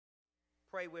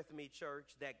Pray with me,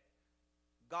 church, that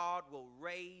God will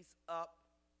raise up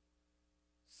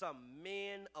some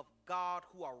men of God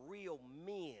who are real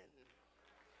men.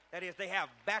 That is, they have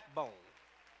backbone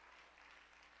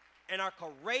and are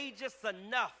courageous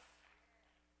enough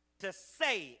to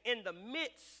say, in the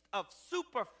midst of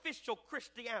superficial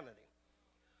Christianity,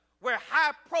 where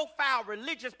high-profile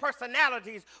religious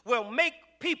personalities will make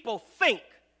people think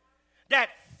that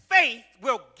faith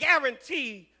will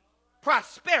guarantee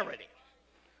prosperity.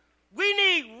 We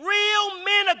need real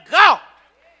men of God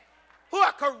who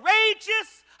are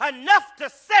courageous enough to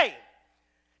say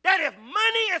that if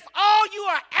money is all you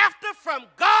are after from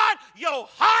God, your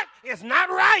heart is not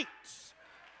right.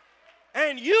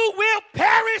 And you will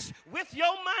perish with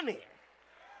your money.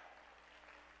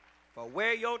 For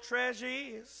where your treasure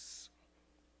is,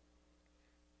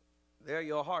 there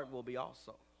your heart will be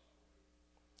also.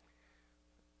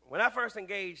 When I first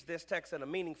engaged this text in a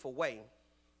meaningful way,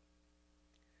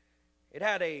 it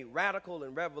had a radical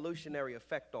and revolutionary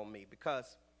effect on me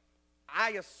because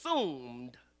I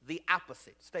assumed the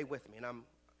opposite. Stay with me, and I'm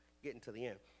getting to the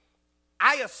end.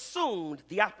 I assumed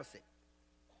the opposite.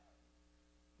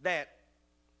 That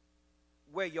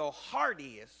where your heart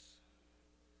is,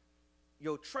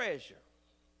 your treasure.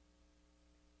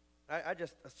 I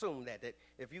just assumed that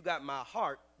if you got my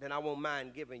heart, then I won't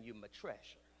mind giving you my treasure.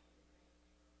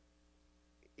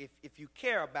 If you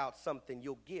care about something,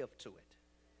 you'll give to it.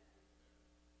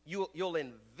 You'll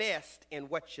invest in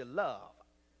what you love.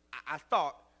 I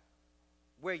thought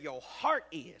where your heart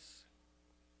is,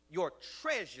 your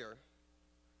treasure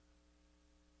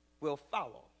will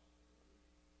follow.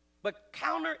 But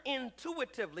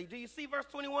counterintuitively, do you see verse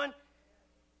 21?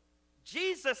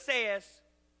 Jesus says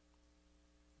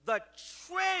the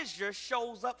treasure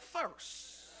shows up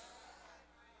first.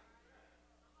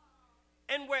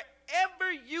 And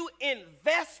wherever you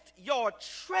invest your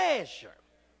treasure,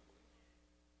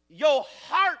 your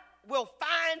heart will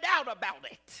find out about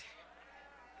it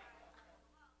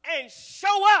and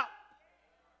show up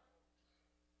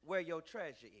where your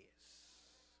treasure is.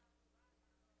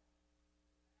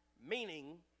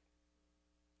 Meaning,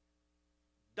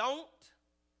 don't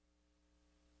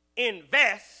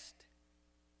invest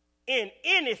in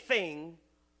anything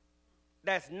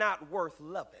that's not worth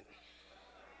loving.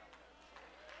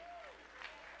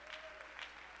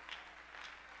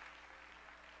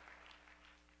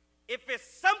 If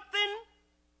it's something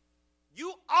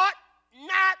you ought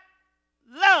not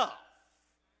love.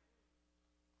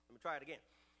 Let me try it again.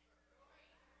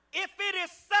 If it is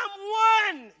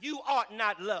someone you ought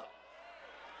not love,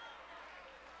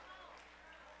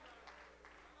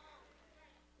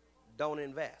 don't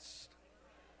invest.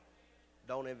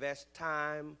 Don't invest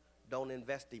time. Don't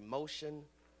invest emotion.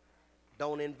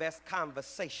 Don't invest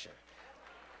conversation.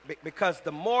 Because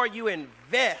the more you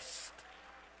invest,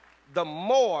 the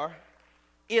more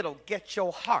it'll get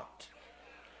your heart.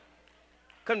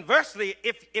 Conversely,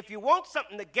 if you want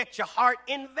something to get your heart,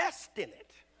 invest in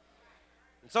it.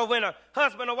 And so when a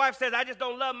husband or wife says, I just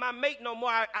don't love my mate no more,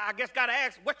 I guess got to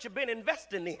ask what you've been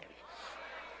investing in.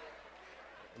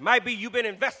 It might be you've been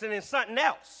investing in something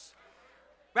else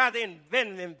rather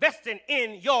than investing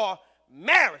in your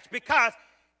marriage. Because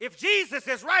if Jesus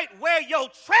is right, where your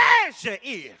treasure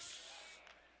is,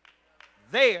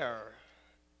 there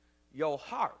your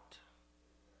heart